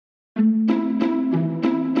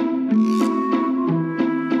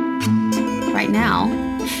right now.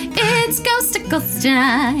 It's Ghosticles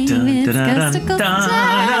time. It's Ghosticles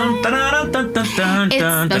time.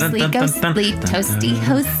 It's mostly ghostly, toasty,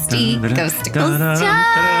 hosty. Ghosticles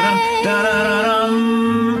time.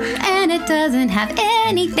 And it doesn't have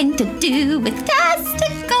anything to do with testicles.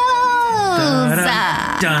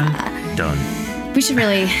 Done. We should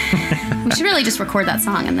really just record that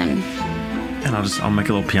song and then. And I'll make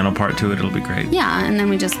a little piano part to it. It'll be great. Yeah, and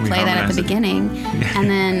then we just play that at the beginning, and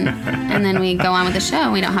then we go on with the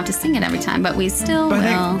show. We don't have to sing it every time, but we still will.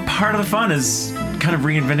 I think part of the fun is kind of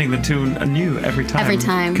reinventing the tune anew every time. Every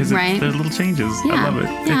time, right? There's little changes. Yeah. I love it.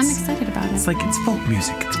 Yeah, I'm excited about it. It's like it's folk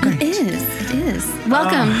music. It's great. It is.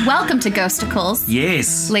 Welcome to Ghosticles.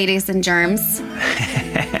 Yes. Ladies and germs.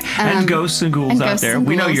 And ghosts and ghouls out there.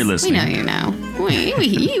 We know you're listening. We know you know.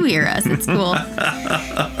 You hear us. It's cool.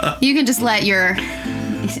 You can just let your...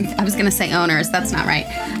 I was going to say owners. That's not right.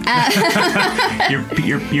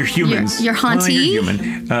 Your humans. Your hauntee. Well,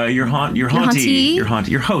 you're human. Your hauntee.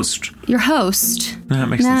 Your host. Your host. That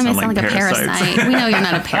makes it sound like a parasite. We know you're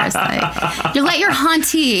not a parasite. You let your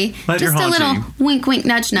hauntee. Just a little wink, wink,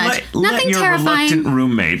 nudge, nudge. Nothing your terrifying. Reluctant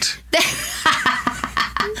roommate.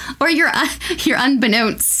 Or your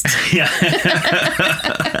unbeknownst. Yeah.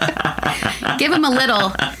 Give him a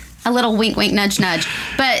little wink, wink, nudge, nudge.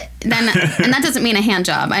 But then, and that doesn't mean a hand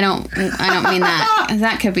job. I don't mean that.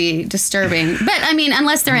 That could be disturbing. But I mean,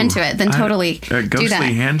 unless they're into it, then totally a ghostly do that.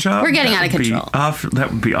 Hand job. We're getting out of control.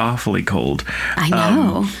 That would be awfully cold. I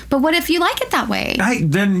know. But what if you like it that way?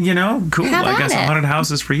 Then cool. I guess it. a haunted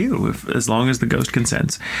house is for you, as long as the ghost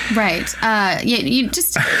consents. Right. You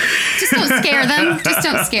just don't scare them. Just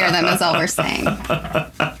don't scare them. Is all we're saying.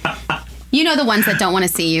 You know the ones that don't want to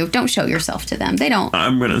see you. Don't show yourself to them. They don't.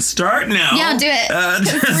 I'm going to start now. Yeah, do it. We're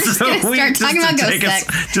just going to start talking about ghost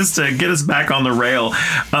sex. Just to get us back on the rail.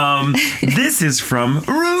 This is from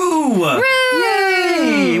Rue. Rue!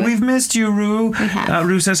 Yay! We've missed you, Rue. We have.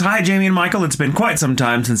 Rue says, hi, Jamie and Michael. It's been quite some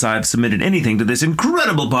time since I've submitted anything to this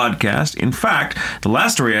incredible podcast. In fact, the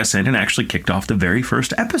last story I sent in actually kicked off the very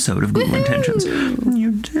first episode of Google Intentions.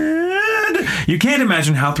 You did? You can't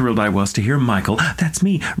imagine how thrilled I was to hear Michael, that's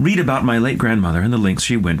me, read about my late grandmother and the lengths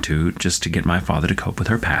she went to just to get my father to cope with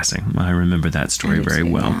her passing. I remember that story very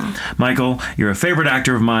well. Yeah. Michael, you're a favorite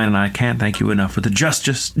actor of mine, and I can't thank you enough for the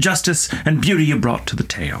justice and beauty you brought to the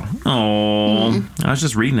tale. Oh, I was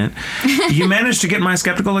just reading it. You managed to get my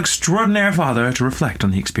skeptical, extraordinary father to reflect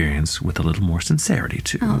on the experience with a little more sincerity,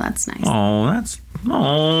 too. Oh, that's nice.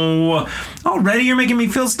 Already you're making me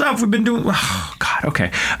feel stuff we've been doing. Oh, God,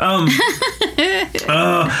 okay.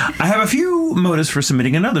 I have a few motives for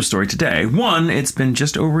submitting another story today. One, it's been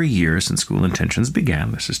just over a year since School Intentions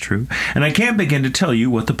began. This is true. And I can't begin to tell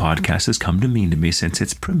you what the podcast has come to mean to me since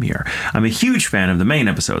its premiere. I'm a huge fan of the main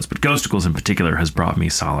episodes, but Ghosticles in particular has brought me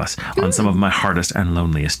solace on some of my hardest and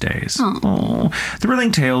loneliest days. Oh,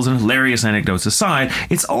 thrilling tales and hilarious anecdotes aside,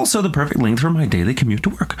 it's also the perfect length for my daily commute to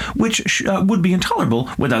work, which would be intolerable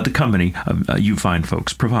without the company you fine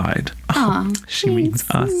folks provide. She means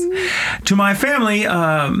us. My family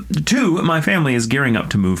is gearing up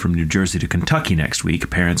to move from New Jersey to Kentucky next week.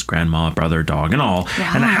 Parents, grandma, brother, dog, and all.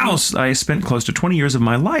 Wow. And the house I spent close to 20 years of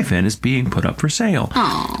my life in is being put up for sale.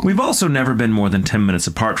 Aww. We've also never been more than 10 minutes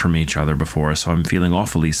apart from each other before, so I'm feeling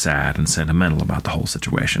awfully sad and sentimental about the whole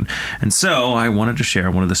situation. And so I wanted to share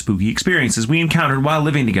one of the spooky experiences we encountered while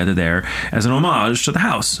living together there as an homage to the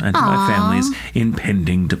house and to my family's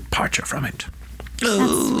impending departure from it.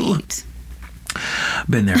 That's sweet.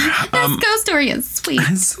 Been there. This ghost story is sweet.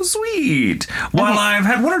 It's so sweet. While I've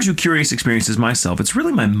had one or two curious experiences myself, it's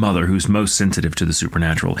really my mother who's most sensitive to the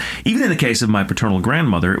supernatural. Even in the case of my paternal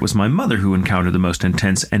grandmother, it was my mother who encountered the most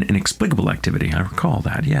intense and inexplicable activity. I recall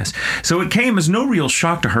that, yes. So it came as no real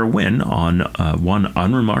shock to her when, on one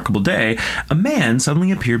unremarkable day, a man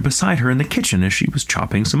suddenly appeared beside her in the kitchen as she was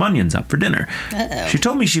chopping some onions up for dinner. Uh-oh. She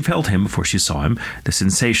told me she felt him before she saw him, the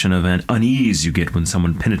sensation of an unease you get when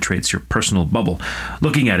someone penetrates your personal bubble.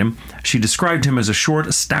 Looking at him, she described him as a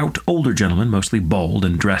short, stout, older gentleman, mostly bald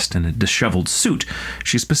and dressed in a disheveled suit.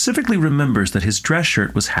 She specifically remembers that his dress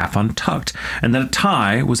shirt was half untucked and that a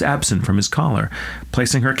tie was absent from his collar.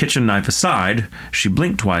 Placing her kitchen knife aside, she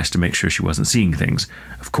blinked twice to make sure she wasn't seeing things.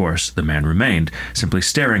 Of course, the man remained, simply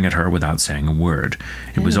staring at her without saying a word.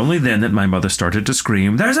 It was only then that my mother started to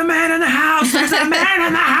scream, "There's a man in the house! There's a man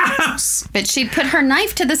in the house!" But she put her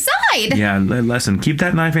knife to the side. Yeah, lesson. Keep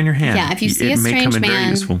that knife in your hand. Yeah, if you see a strange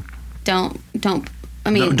man, don't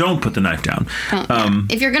put the knife down.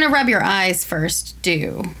 If you're going to rub your eyes first,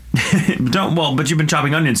 do. But you've been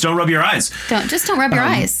chopping onions. Don't rub your eyes. Don't rub your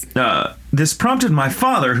eyes. This prompted my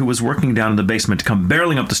father, who was working down in the basement, to come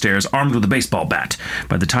barreling up the stairs armed with a baseball bat.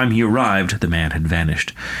 By the time he arrived, the man had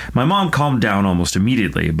vanished. My mom calmed down almost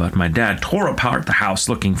immediately, but my dad tore apart the house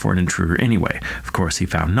looking for an intruder anyway. Of course, he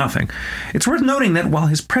found nothing. It's worth noting that while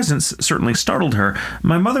his presence certainly startled her,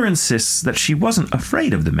 my mother insists that she wasn't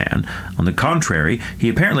afraid of the man. On the contrary, he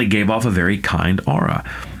apparently gave off a very kind aura.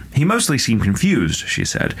 He mostly seemed confused, she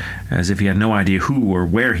said, as if he had no idea who or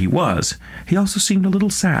where he was. He also seemed a little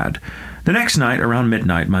sad. The next night, around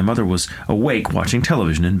midnight, my mother was awake watching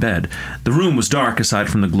television in bed. The room was dark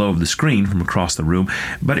aside from the glow of the screen from across the room,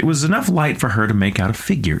 but it was enough light for her to make out a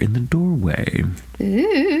figure in the doorway.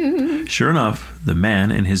 Ooh. Sure enough, the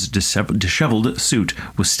man in his disheveled suit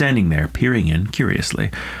was standing there, peering in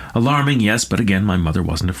curiously. Alarming, yes, but again, my mother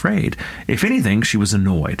wasn't afraid. If anything, she was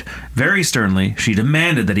annoyed. Very sternly, she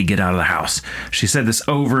demanded that he get out of the house. She said this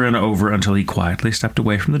over and over until he quietly stepped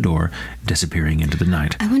away from the door, disappearing into the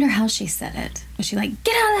night. I wonder how she said it. Was she like,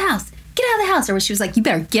 get out of the house? Get out of the house. Or was she was like, you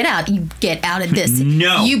better get out. You get out of this.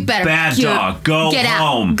 No. You better bad dog. Go get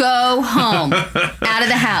home. Out. Go home. Out of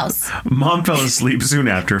the house. Mom fell asleep soon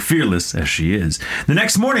after, fearless as she is. The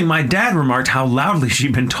next morning, my dad remarked how loudly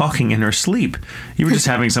she'd been talking in her sleep. You were just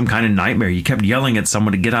having some kind of nightmare. You kept yelling at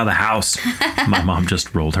someone to get out of the house. My mom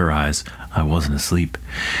just rolled her eyes. I wasn't asleep.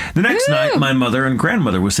 The next night, my mother and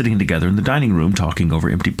grandmother were sitting together in the dining room talking over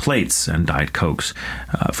empty plates and Diet Cokes.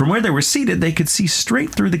 From where they were seated, they could see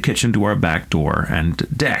straight through the kitchen to our back door and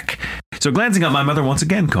deck. So glancing up, my mother once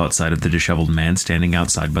again caught sight of the disheveled man standing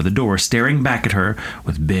outside by the door, staring back at her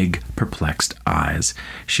with big, perplexed eyes.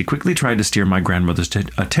 She quickly tried to steer my grandmother's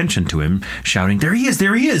attention to him, shouting, "There he is!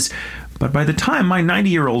 There he is!" But by the time my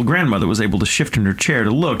 90-year-old grandmother was able to shift in her chair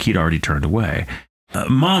to look, he'd already turned away.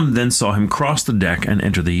 Mom then saw him cross the deck and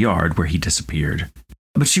enter the yard, where he disappeared.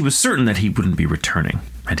 But she was certain that he wouldn't be returning,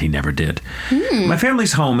 and he never did. My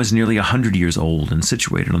family's home is nearly 100 years old and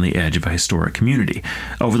situated on the edge of a historic community.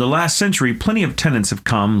 Over the last century, plenty of tenants have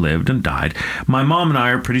come, lived, and died. My mom and I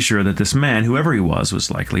are pretty sure that this man, whoever he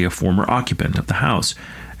was likely a former occupant of the house.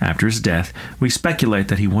 After his death, we speculate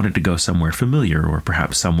that he wanted to go somewhere familiar, or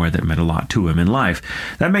perhaps somewhere that meant a lot to him in life.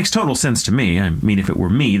 That makes total sense to me. I mean, if it were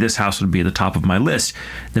me, this house would be at the top of my list.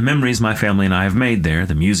 The memories my family and I have made there,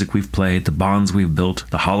 the music we've played, the bonds we've built,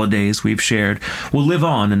 the holidays we've shared, will live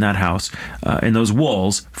on in that house, in those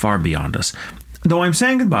walls far beyond us. Though I'm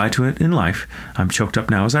saying goodbye to it in life, I'm choked up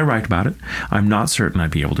now as I write about it, I'm not certain I'd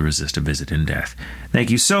be able to resist a visit in death. Thank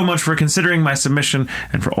you so much for considering my submission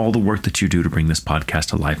and for all the work that you do to bring this podcast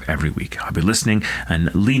to life every week. I'll be listening and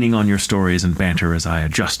leaning on your stories and banter as I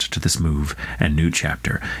adjust to this move and new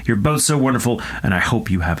chapter. You're both so wonderful, and I hope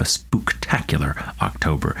you have a spooktacular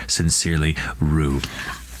October. Sincerely, Rue.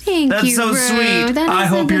 Thank That's you, so Rue. sweet. I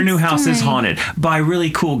hope your new house is haunted by really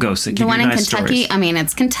cool ghosts that give The one you in nice Kentucky. stories. I mean,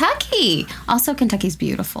 it's Kentucky. Also, Kentucky's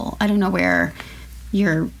beautiful. I don't know where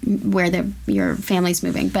your family's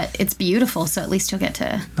moving, but it's beautiful. So at least you'll get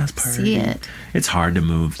to see it. It's hard to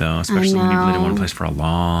move though, especially when you've lived in one place for a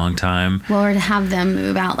long time. Well, or to have them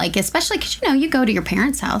move out, like especially because you go to your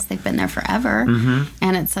parents' house, they've been there forever,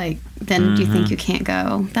 and it's like, then do you think you can't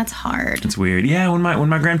go? That's hard. It's weird. Yeah, when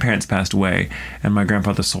my grandparents passed away and my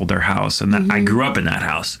grandfather sold their house, and I grew up in that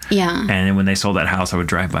house. Yeah. And then when they sold that house, I would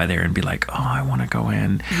drive by there and be like, oh, I want to go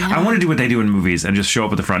in. Yeah. I want to do what they do in movies and just show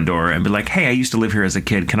up at the front door and be like, hey, I used to live here as a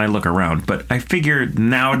kid. Can I look around? But I figured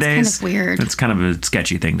nowadays, it's kind of weird. It's kind of a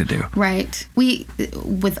sketchy thing to do. Right.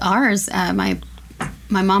 With ours, my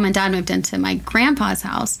mom and dad moved into my grandpa's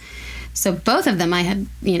house. So both of them I had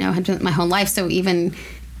been my whole life. So even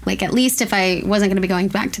like at least if I wasn't going to be going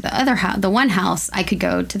back to the other house, the one house, I could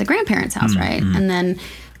go to the grandparents' house, right? And then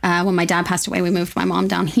when my dad passed away, we moved my mom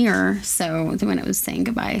down here. So when it was saying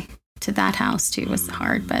goodbye to that house too was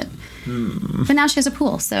hard, but now she has a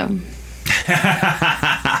pool, so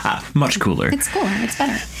much cooler. It's cooler. It's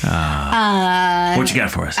better. What you got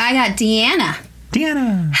for us? I got Deanna.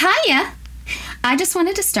 Hiya. I just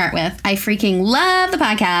wanted to start with, I freaking love the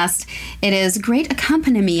podcast. It is great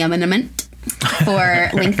accompaniment for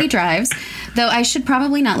lengthy drives, though I should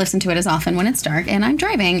probably not listen to it as often when it's dark and I'm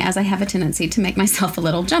driving, as I have a tendency to make myself a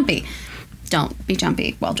little jumpy. Don't be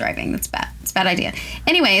jumpy while driving. That's bad. It's a bad idea.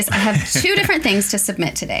 Anyways, I have two different things to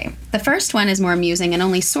submit today. The first one is more amusing and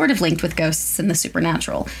only sort of linked with ghosts and the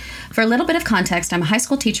supernatural. For a little bit of context, I'm a high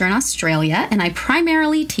school teacher in Australia, and I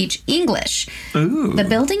primarily teach English. Ooh. The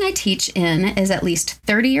building I teach in is at least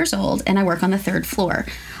 30 years old, and I work on the third floor.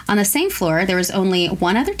 On the same floor, there is only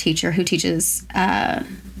one other teacher who teaches...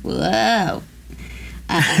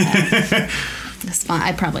 This font,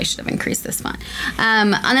 I probably should have increased this font.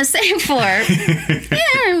 On the same floor,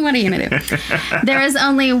 what are you going to do? There is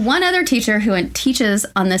only one other teacher who teaches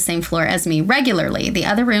on the same floor as me regularly. The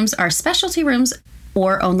other rooms are specialty rooms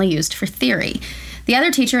or only used for theory. The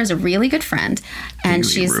other teacher is a really good friend, and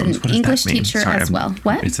she's an English teacher as well.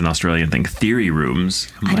 What? It's an Australian thing. Theory rooms.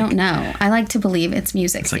 I don't know. I like to believe it's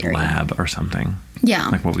music theory. It's like lab or something. Yeah.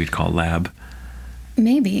 Like what we'd call lab.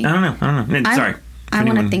 Maybe. I don't know. Sorry. I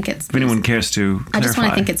want to think it's... If anyone cares to clarify. I just want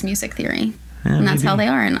to think it's music theory. Yeah, and that's how they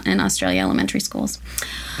are in Australia elementary schools.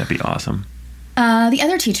 That'd be awesome. The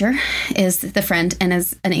other teacher is the friend and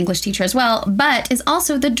is an English teacher as well, but is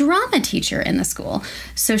also the drama teacher in the school.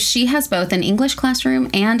 So she has both an English classroom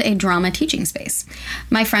and a drama teaching space.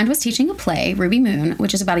 My friend was teaching a play, Ruby Moon,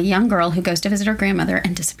 which is about a young girl who goes to visit her grandmother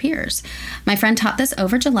and disappears. My friend taught this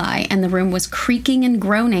over July, and the room was creaking and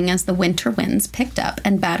groaning as the winter winds picked up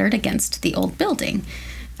and battered against the old building,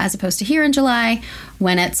 as opposed to here in July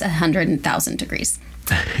when it's 100,000 degrees.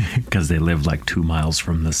 Because they live like 2 miles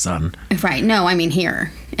from the sun. Right. No, I mean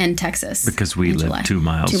here in Texas. Because we live 2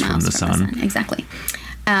 miles from the sun. Exactly.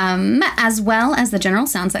 As well as the general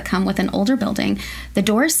sounds that come with an older building, the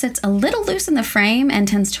door sits a little loose in the frame and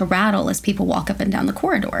tends to rattle as people walk up and down the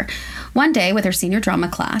corridor. One day, with her senior drama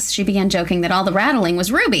class, she began joking that all the rattling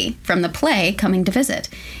was Ruby from the play coming to visit.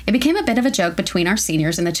 It became a bit of a joke between our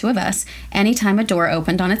seniors and the two of us. Anytime a door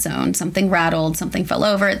opened on its own, something rattled, something fell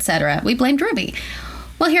over, etc., we blamed Ruby.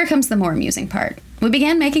 Well, here comes the more amusing part. We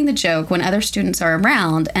began making the joke when other students are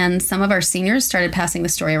around, and some of our seniors started passing the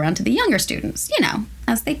story around to the younger students,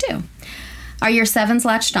 as they do. Our year 7s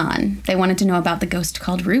latched on. They wanted to know about the ghost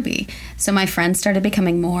called Ruby, so my friend started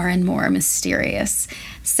becoming more and more mysterious,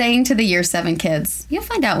 saying to the year 7 kids, "You'll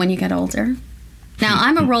find out when you get older." Now,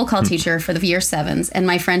 I'm a roll call teacher for the year 7s, and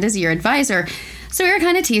my friend is year advisor, so we were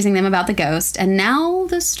kind of teasing them about the ghost, and now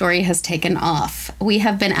the story has taken off. We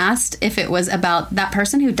have been asked if it was about that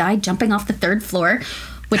person who died jumping off the 3rd floor,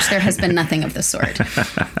 which there has been nothing of the sort.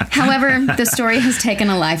 However, the story has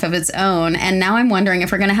taken a life of its own, and now I'm wondering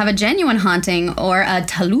if we're going to have a genuine haunting or a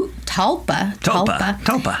tulpa,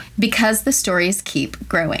 because the stories keep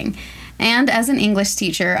growing. And as an English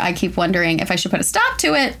teacher, I keep wondering if I should put a stop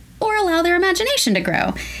to it or allow their imagination to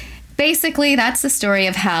grow. Basically, that's the story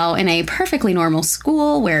of how, in a perfectly normal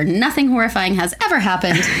school where nothing horrifying has ever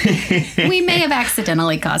happened, we may have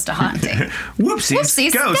accidentally caused a haunting.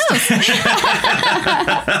 Whoopsies, ghost.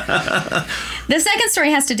 The second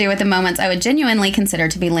story has to do with the moments I would genuinely consider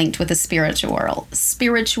to be linked with the spiritual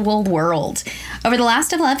world. Over the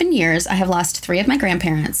last 11 years, I have lost 3 of my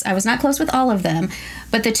grandparents. I was not close with all of them,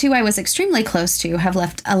 but the 2 I was extremely close to have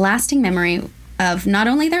left a lasting memory of not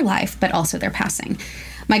only their life, but also their passing.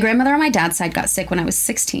 My grandmother on my dad's side got sick when I was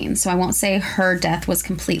 16, so I won't say her death was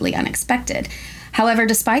completely unexpected. However,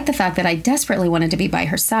 despite the fact that I desperately wanted to be by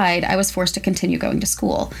her side, I was forced to continue going to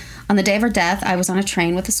school. On the day of her death, I was on a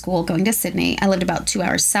train with the school going to Sydney. I lived about 2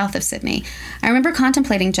 hours south of Sydney. I remember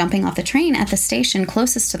contemplating jumping off the train at the station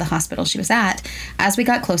closest to the hospital she was at. As we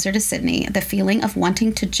got closer to Sydney, the feeling of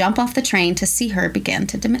wanting to jump off the train to see her began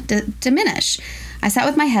to diminish. I sat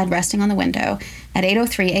with my head resting on the window. At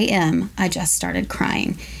 8:03 a.m., I just started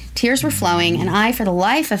crying. Tears were flowing, and I, for the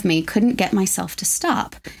life of me, couldn't get myself to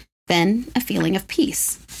stop. Then, a feeling of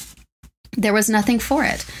peace. There was nothing for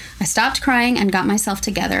it. I stopped crying and got myself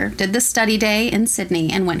together, did the study day in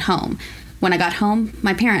Sydney, and went home. When I got home,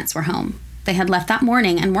 my parents were home. They had left that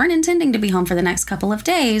morning and weren't intending to be home for the next couple of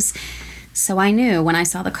days, so I knew when I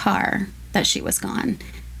saw the car that she was gone.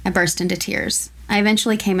 I burst into tears. I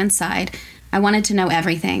eventually came inside. I wanted to know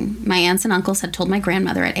everything. My aunts and uncles had told my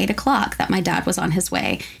grandmother at 8 o'clock that my dad was on his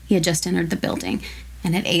way. He had just entered the building.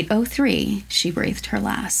 And at 8:03, she breathed her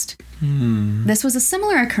last. This was a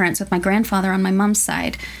similar occurrence with my grandfather on my mom's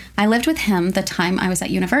side. I lived with him the time I was at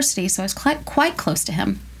university, so I was quite close to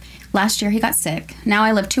him. Last year, he got sick. Now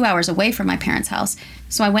I live 2 hours away from my parents' house,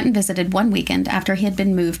 so I went and visited one weekend after he had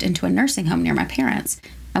been moved into a nursing home near my parents.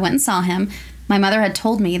 I went and saw him. My mother had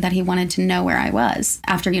told me that he wanted to know where I was.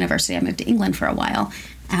 After university, I moved to England for a while,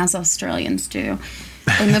 as Australians do.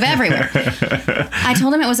 They move everywhere. I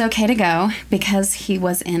told him it was okay to go because he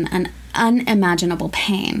was in an unimaginable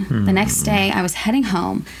pain. The next day, I was heading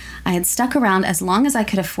home. I had stuck around as long as I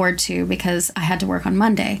could afford to because I had to work on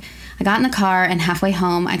Monday. I got in the car, and halfway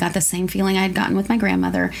home, I got the same feeling I had gotten with my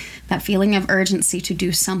grandmother, that feeling of urgency to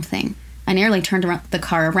do something. I nearly turned the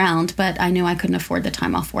car around, but I knew I couldn't afford the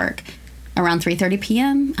time off work. Around 3:30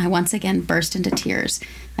 p.m., I once again burst into tears.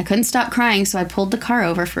 I couldn't stop crying, so I pulled the car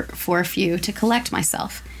over for a few to collect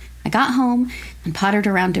myself. I got home and pottered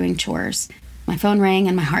around doing chores. My phone rang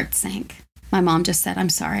and my heart sank. My mom just said, "I'm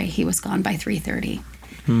sorry, he was gone by 3:30.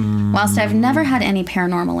 Whilst I've never had any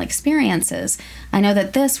paranormal experiences, I know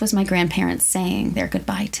that this was my grandparents saying their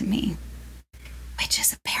goodbye to me, which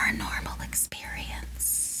is a paranormal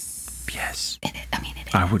experience. Yes. It is.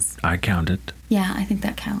 I count it. Yeah, I think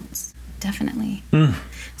that counts. Definitely.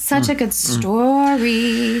 Such a good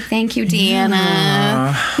story. Thank you, Deanna.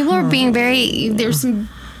 Yeah. People are being there's some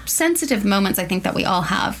sensitive moments, I think, that we all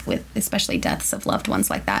have with especially deaths of loved ones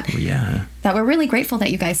like that. Yeah. That we're really grateful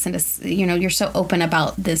that you guys send us, you're so open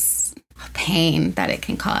about this pain that it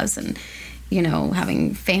can cause and,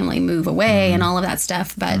 having family move away and all of that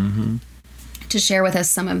stuff. But to share with us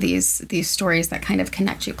some of these stories that kind of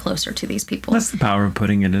connect you closer to these people. That's the power of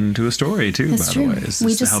putting it into a story too, That's by true. the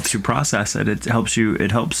way. It helps you process it. It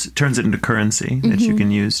turns it into currency that you can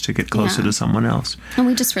use to get closer to someone else. And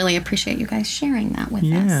we just really appreciate you guys sharing that with us.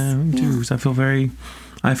 Yeah, me too. I feel very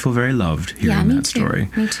loved hearing that story.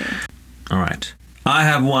 Me too. All right. I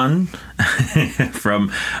have one from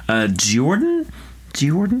Jordan?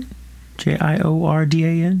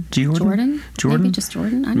 J-I-O-R-D-A-N? Jordan? Maybe just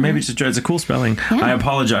Jordan? I don't know. Maybe just it's a cool spelling. Yeah. I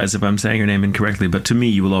apologize if I'm saying your name incorrectly, but to me,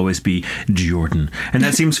 you will always be Jordan. And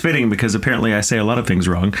that seems fitting because apparently I say a lot of things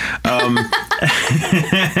wrong.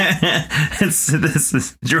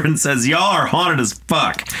 Jordan says, y'all are haunted as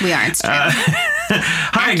fuck. We are. It's true.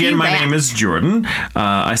 Hi again, my name is Jordan.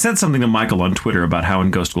 I said something to Michael on Twitter about how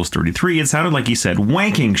in Ghost Schools 33, it sounded like he said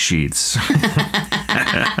wanking sheets.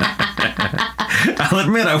 I'll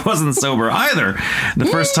admit I wasn't sober either the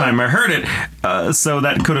first time I heard it, so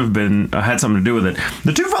that could have been had something to do with it.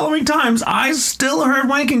 The 2 following times, I still heard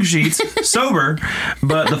wanking sheets sober,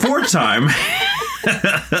 but the 4th time,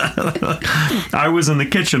 I was in the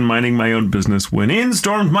kitchen minding my own business when in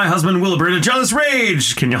stormed my husband Wilbur in a jealous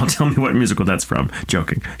rage. Can y'all tell me what musical that's from?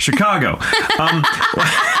 Joking. Chicago.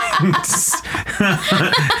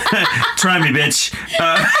 Try me, bitch.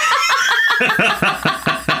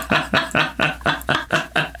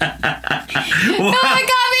 Oh,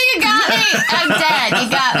 you got me. I'm dead. You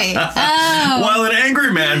got me. Oh. While an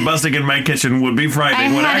angry man busting in my kitchen would be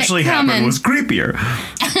frightening, what actually happened was creepier.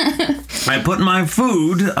 I put my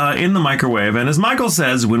food in the microwave, and as Michael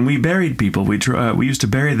says, when we buried people, we used to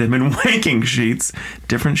bury them in wanking sheets,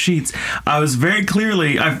 different sheets. I very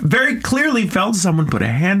clearly felt someone put a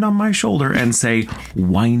hand on my shoulder and say,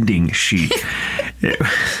 winding sheet.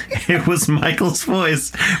 It was Michael's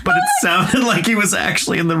voice, but it sounded like he was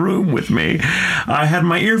actually in the room with me. I had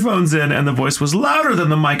my earphones in, and the voice was louder than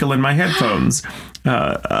the Michael in my headphones.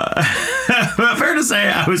 But fair to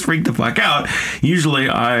say, I was freaked the fuck out. Usually,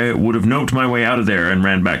 I would have noped my way out of there and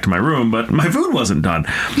ran back to my room, but my food wasn't done.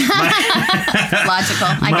 Logical.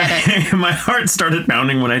 I get it. My heart started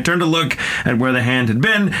pounding when I turned to look at where the hand had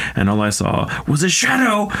been, and all I saw was a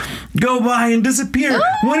shadow go by and disappear. Ooh.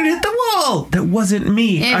 When it hit the wall. That wasn't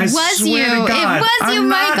me. I swear to God. It was you, I'm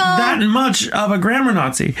Michael. Not that much of a grammar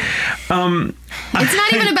Nazi. It's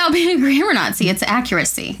not even about being a grammar Nazi. It's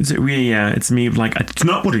accuracy. It's me. Like, it's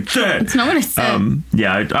not what it said. It's not what it said.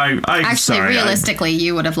 I actually, sorry, realistically,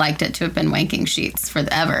 you would have liked it to have been wanking sheets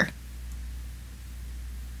forever.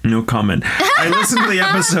 No comment. I listened to the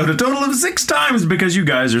episode a total of 6 times because you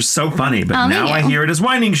guys are so funny. But now I hear it as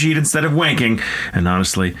whining sheet instead of wanking. And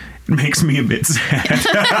honestly, it makes me a bit sad.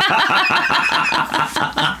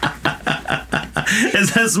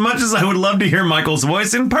 As much as I would love to hear Michael's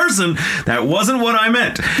voice in person, that wasn't what I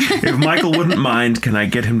meant. If Michael wouldn't mind, can I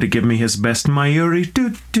get him to give me his best Mayuri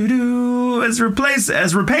doo-doo-doo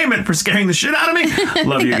as repayment for scaring the shit out of me?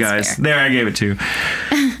 Love you guys. Fair. There, I gave it to you.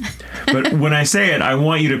 But when I say it, I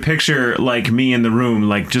want you to picture like me in the room,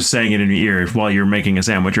 like just saying it in your ear while you're making a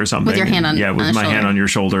sandwich or something. With your hand on with my hand on your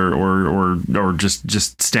shoulder, or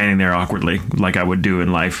just standing there awkwardly, like I would do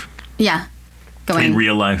in life. Yeah, in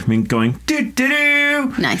real life. I mean, going doo doo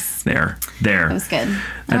doo. Nice. There. That was good.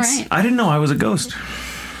 All right. I didn't know I was a ghost.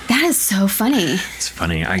 That is so funny. It's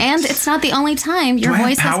funny. And it's not the only time your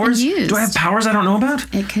voice has been used. Do I have powers I don't know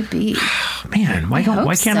about? It could be. Man, why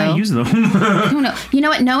can't I use them? I don't know. You know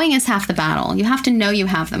what? Knowing is half the battle. You have to know you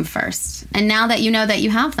have them first. And now that you know that you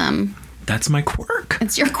have them. That's my quirk.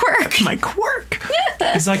 It's your quirk. That's my quirk.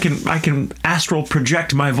 Because I can astral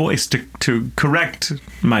project my voice to correct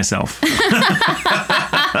myself.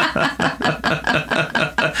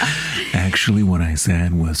 Actually, what I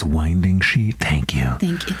said was winding sheet. Thank you. I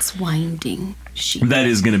think it's winding sheet. That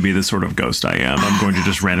is going to be the sort of ghost I am. I'm going to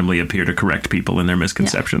just randomly appear to correct people in their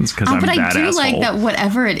misconceptions because I'm that asshole. But I do like that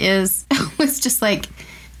whatever it is, was just like,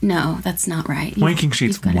 no, that's not right. Wanking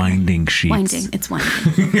sheets, winding sheets. Winding, it's winding.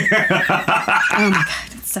 Oh my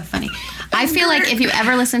God, it's so funny. I feel like if you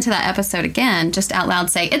ever listen to that episode again, just out loud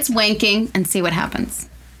say, it's wanking, and see what happens.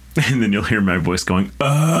 And then you'll hear my voice going,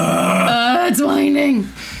 it's winding.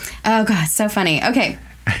 Oh, God, so funny. Okay,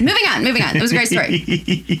 moving on. It was a great story.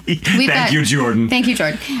 Thank you, Jordan. Thank you,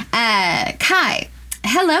 Jordan. Kai,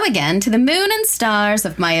 hello again to the moon and stars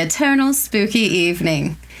of my eternal spooky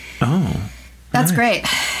evening. Oh. That's great.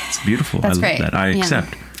 It's beautiful. That's I love great. that. I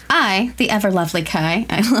accept. I, the ever lovely Kai,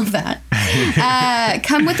 I love that,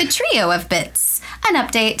 come with a trio of bits, an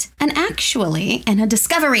update, an actually, and a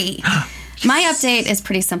discovery. My update is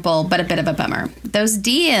pretty simple, but a bit of a bummer. Those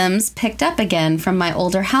DMs picked up again from my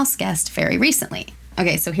older house guest very recently.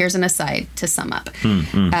 Okay, so here's an aside to sum up.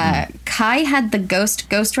 Kai had the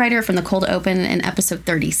ghostwriter from the cold open in episode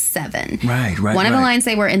 37. Right. One of the lines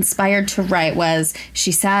they were inspired to write was,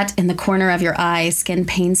 she sat in the corner of your eye, skin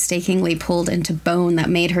painstakingly pulled into bone that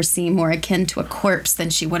made her seem more akin to a corpse than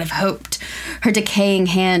she would have hoped. Her decaying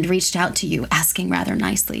hand reached out to you, asking rather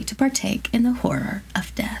nicely to partake in the horror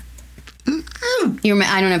of death. I don't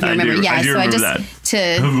know if you remember.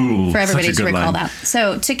 For everybody to recall that.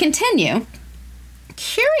 So to continue,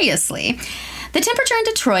 curiously, the temperature in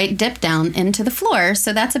Detroit dipped down into the floor,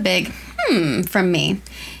 so that's a big from me.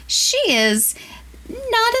 She is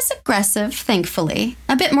not as aggressive, thankfully.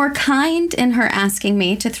 A bit more kind in her asking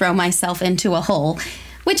me to throw myself into a hole,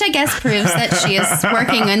 which I guess proves that she is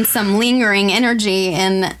working on some lingering energy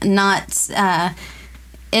in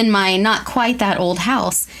my not quite that old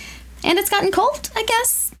house. And it's gotten cold, I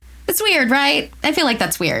guess. It's weird, right? I feel like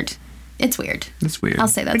that's weird. It's weird. It's weird. I'll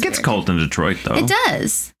say that's weird. It gets cold in Detroit, though. It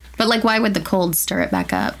does. But, why would the cold stir it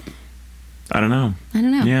back up? I don't know.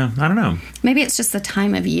 Yeah, I don't know. Maybe it's just the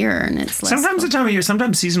time of year and it's less sometimes cold. the time of year,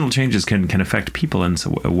 sometimes seasonal changes can affect people in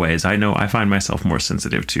ways. I know I find myself more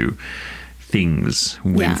sensitive to things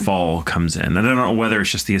when fall comes in. And I don't know whether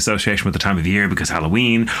it's just the association with the time of year because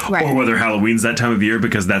Halloween, or whether Halloween's that time of year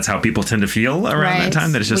because that's how people tend to feel around that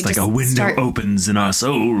time. That it's just a window opens in our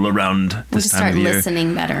soul around this time of year. We just start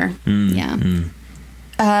listening better.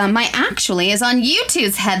 My actually is on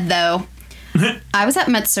YouTube's head, though. I was at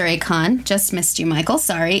MatsuriCon. Just missed you, Michael.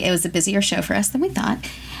 Sorry. It was a busier show for us than we thought.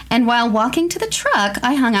 And while walking to the truck,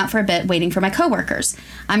 I hung out for a bit waiting for my coworkers.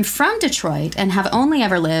 I'm from Detroit and have only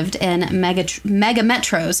ever lived in mega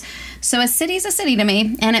metros, so a city's a city to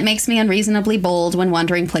me, and it makes me unreasonably bold when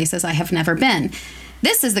wandering places I have never been.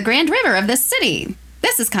 This is the Grand River of this city.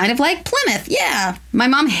 This is kind of like Plymouth, yeah. My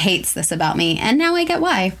mom hates this about me, and now I get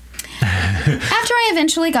why. After I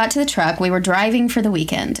eventually got to the truck, we were driving for the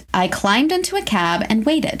weekend. I climbed into a cab and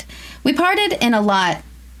waited. We parted in a lot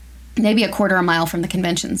maybe a quarter a mile from the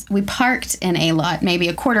conventions. We parked in a lot maybe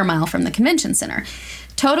a quarter mile from the convention center.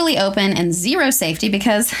 Totally open and zero safety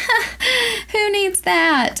because who needs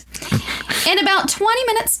that? In about 20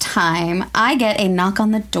 minutes time, I get a knock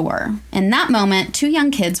on the door. In that moment, 2 young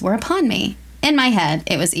kids were upon me. In my head,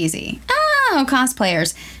 it was easy. Oh,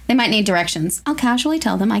 cosplayers. They might need directions. I'll casually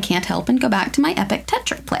tell them I can't help and go back to my epic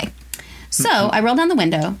Tetrick play. So I roll down the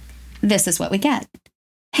window. This is what we get.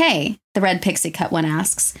 Hey, the red pixie cut one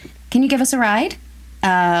asks, can you give us a ride?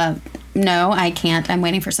 No, I can't. I'm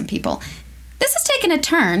waiting for some people. This has taken a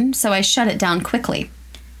turn, so I shut it down quickly.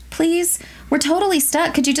 Please, we're totally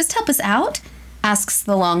stuck. Could you just help us out? Asks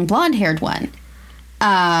the long blonde-haired one. No,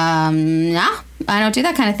 I don't do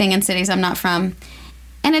that kind of thing in cities I'm not from.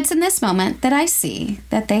 And it's in this moment that I see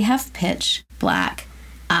that they have pitch black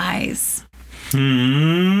eyes.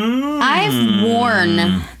 I've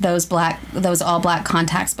worn those all black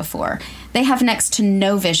contacts before. They have next to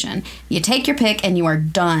no vision. You take your pick and you are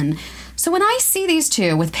done. So when I see these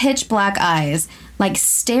two with pitch black eyes, like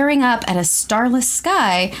staring up at a starless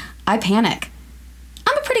sky, I panic.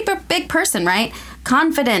 I'm a pretty big person, right?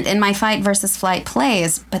 Confident in my fight versus flight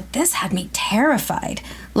plays, but this had me terrified.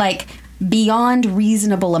 Like beyond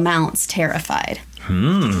reasonable amounts terrified.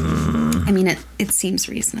 I mean, it seems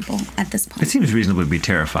reasonable at this point. It seems reasonable to be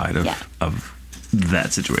terrified of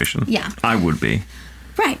that situation. Yeah. I would be.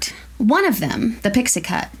 Right. One of them, the pixie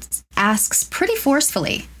cut, asks pretty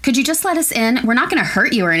forcefully, could you just let us in? We're not going to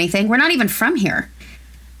hurt you or anything. We're not even from here.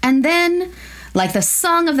 And then, like the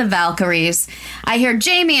song of the Valkyries, I hear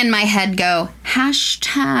Jamie in my head go,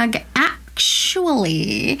 #actually.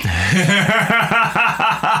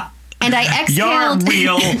 And I exhaled. You're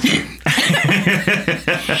real.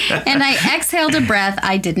 And I exhaled a breath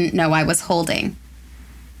I didn't know I was holding.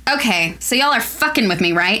 Okay, so y'all are fucking with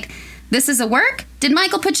me, right? This is a work? Did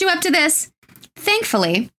Michael put you up to this?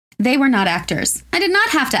 Thankfully, they were not actors. I did not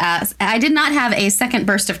have to ask. I did not have a second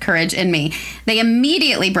burst of courage in me. They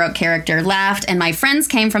immediately broke character, laughed, and my friends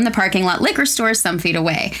came from the parking lot liquor store some feet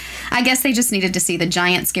away. I guess they just needed to see the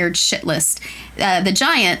giant scared shitless.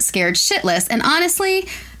 And honestly,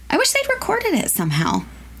 I wish they'd recorded it somehow.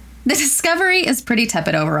 The discovery is pretty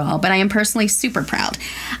tepid overall, but I am personally super proud.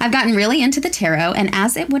 I've gotten really into the tarot, and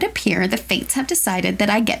as it would appear, the fates have decided that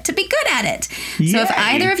I get to be good at it. Yay. So if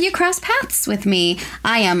either of you cross paths with me,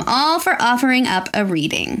 I am all for offering up a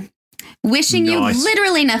reading. Wishing you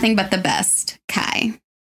literally nothing but the best, Kai.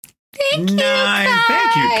 Thank you, Kai.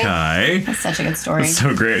 Thank you, Kai. That's such a good story. That's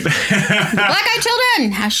so great. Black-eyed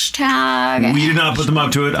children. Hashtag. We did not put them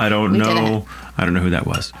up to it. I don't know. I don't know who that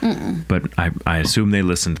was. Mm-mm. But I assume they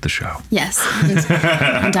listened to the show. Yes.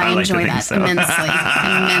 And I enjoy that so.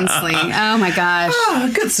 Immensely. Oh, my gosh. Oh,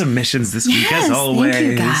 good submissions this week, as always. Thank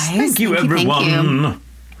you, guys. Thank you, everyone. Thank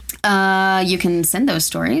you. You can send those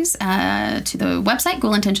stories to the website,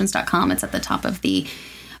 ghoulintentions.com. It's at the top of the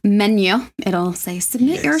menu. It'll say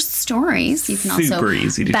submit your stories. You can also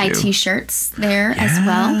buy t-shirts there as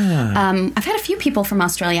well. I've had a few people from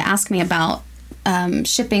Australia ask me about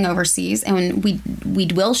shipping overseas, and we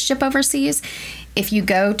will ship overseas. If you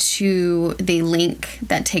go to the link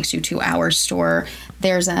that takes you to our store,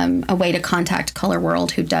 there's a way to contact Color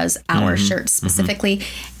World, who does our shirts specifically,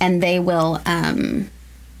 and they will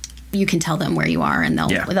you can tell them where you are, and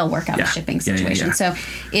they'll work out a shipping situation. So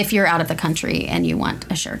if you're out of the country and you want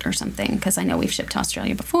a shirt or something, because I know we've shipped to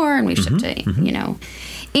Australia before, and we've shipped to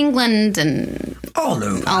England and all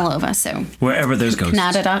over. So wherever there's ghosts.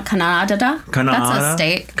 Canada. That's a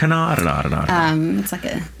state. Canada. It's like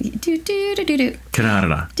a do.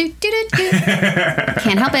 Canada. Do.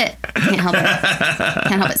 Can't help it.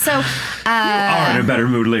 So you are in a better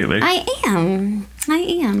mood lately. I am.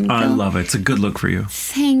 I love it. It's a good look for you.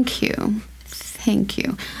 Thank you.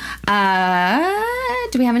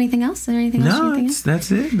 Do we have anything else? Is there anything else? No,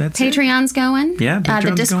 that's it. Patreon's going. Yeah,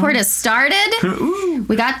 the Discord has started. Ooh.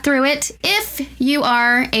 We got through it. If you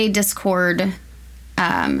are a Discord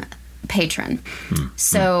patron,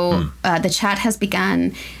 the chat has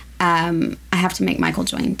begun. I have to make Michael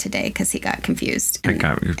join today because he got confused.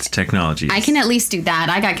 It's technology. I can at least do that.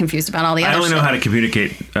 I got confused about all the other I only know how to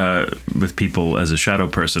communicate with people as a shadow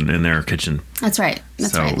person in their kitchen. That's right.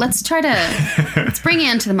 Let's bring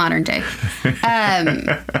you into the modern day.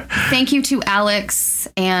 Thank you to Alex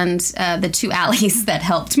and the two Allies that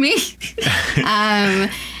helped me.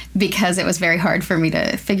 Because it was very hard for me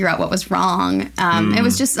to figure out what was wrong. It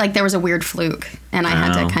was just like there was a weird fluke, and I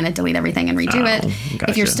had to kind of delete everything and redo it.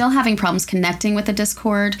 Gotcha. If you're still having problems connecting with the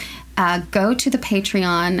Discord, go to the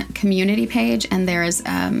Patreon community page, and there's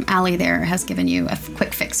Allie there has given you a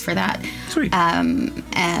quick fix for that. Sweet.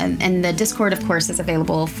 And the Discord, of course, is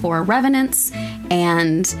available for Revenants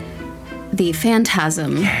and the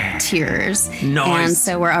Phantasm tiers. Nice. And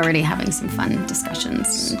so we're already having some fun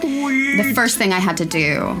discussions. Sweet. The first thing I had to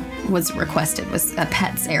do was a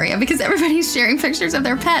pets area, because everybody's sharing pictures of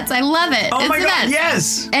their pets. I love it. Oh, my God,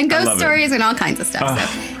 yes. And ghost stories and all kinds of stuff.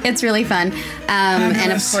 So it's really fun.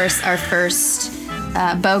 And of course, our first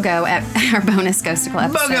BOGO at our bonus Ghosticle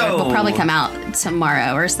episode will probably come out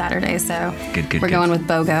tomorrow or Saturday. So we're going with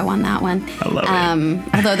BOGO on that one. I love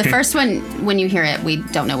it. Although the first one, when you hear it, we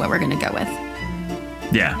don't know what we're going to go with.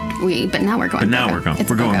 Yeah. But now we're going.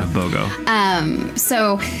 We're going with BOGO.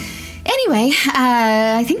 So anyway,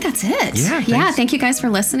 I think that's it. Yeah. Thank you guys for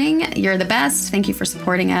listening. You're the best. Thank you for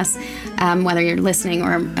supporting us. Whether you're listening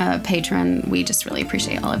or a patron, we just really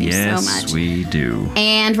appreciate all of you so much. Yes, we do.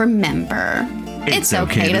 And remember, it's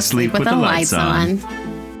okay to sleep with the lights on.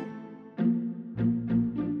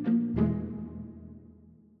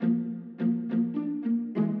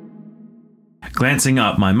 Glancing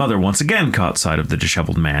up, my mother once again caught sight of the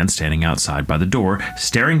disheveled man standing outside by the door,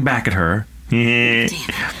 staring back at her. Damn.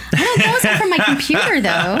 That wasn't from my computer,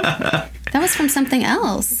 though. That was from something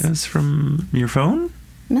else. That was from your phone?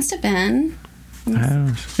 Must have been.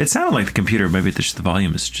 It sounded like the computer. Maybe the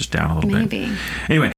volume is just down a little bit. Maybe. Anyway.